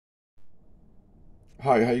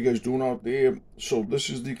Hi, how you guys doing out there? So this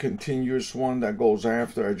is the continuous one that goes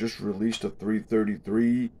after. I just released a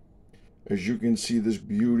 333. As you can see, this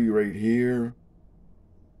beauty right here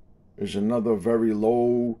is another very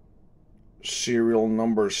low serial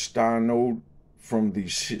number star node from the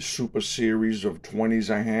super series of 20s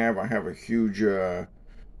I have. I have a huge,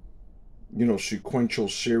 sequential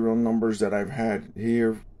serial numbers that I've had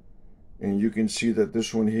here. And you can see that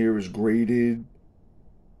this one here is graded.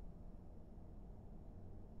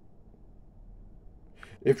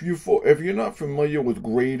 If you're not familiar with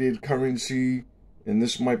graded currency, and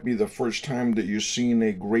this might be the first time that you're seeing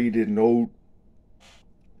a graded note,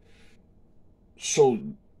 so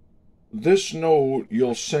this note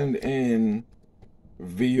you'll send in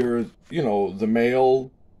via the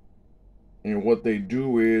mail, and what they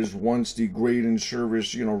do is once the grading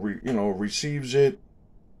service receives it,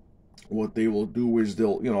 what they will do is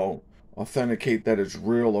they'll authenticate that it's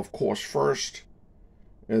real, of course, first,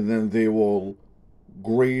 and then they will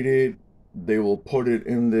grade it. They will put it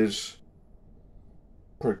in this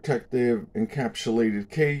protective encapsulated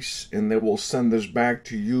case, and they will send this back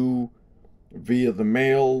to you via the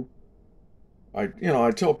mail. I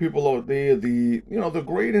tell people out there, the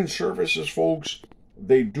grading services, folks,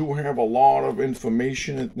 they do have a lot of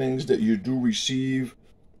information and things that you do receive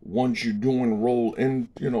once you do enroll in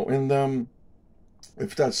them.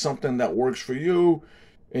 If that's something that works for you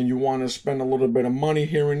and you want to spend a little bit of money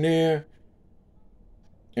here and there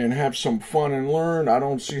and have some fun and learn, I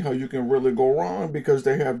don't see how you can really go wrong, because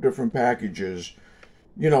they have different packages.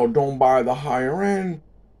 Don't buy the higher end,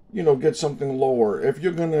 get something lower. If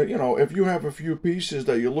you're gonna, if you have a few pieces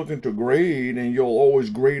that you're looking to grade and you'll always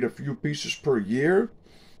grade a few pieces per year,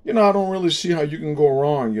 I don't really see how you can go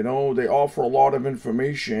wrong. They offer a lot of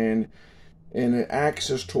information and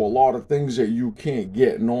access to a lot of things that you can't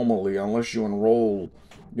get normally unless you enroll,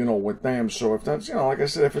 with them. So if that's, like I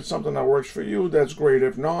said, if it's something that works for you, that's great.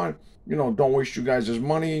 If not, don't waste you guys'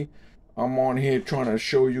 money. I'm on here trying to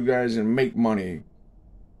show you guys and make money.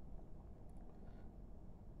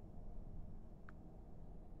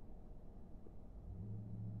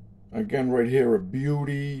 Again, right here, a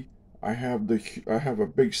beauty. I have a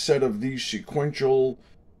big set of these sequential,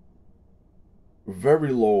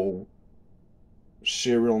 very low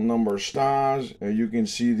serial number stars, and you can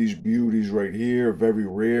see these beauties right here, very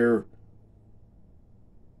rare.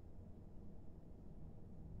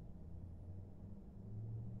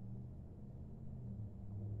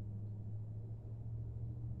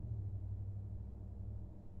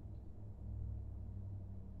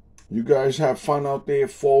 You guys have fun out there,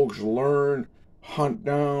 folks. Learn, hunt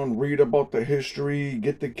down, read about the history,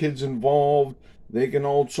 get the kids involved. They can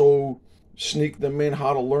also sneak them in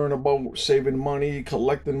how to learn about saving money,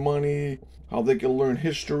 collecting money, how they can learn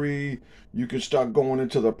history. You can start going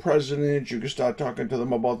into the president. You can start talking to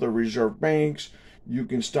them about the reserve banks. You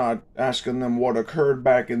can start asking them what occurred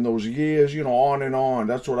back in those years, on and on.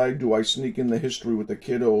 That's what I do. I sneak in the history with the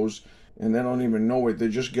kiddos, and they don't even know it. They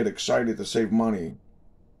just get excited to save money.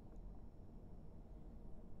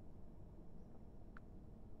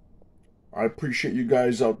 I appreciate you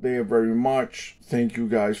guys out there very much. Thank you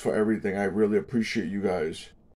guys for everything. I really appreciate you guys.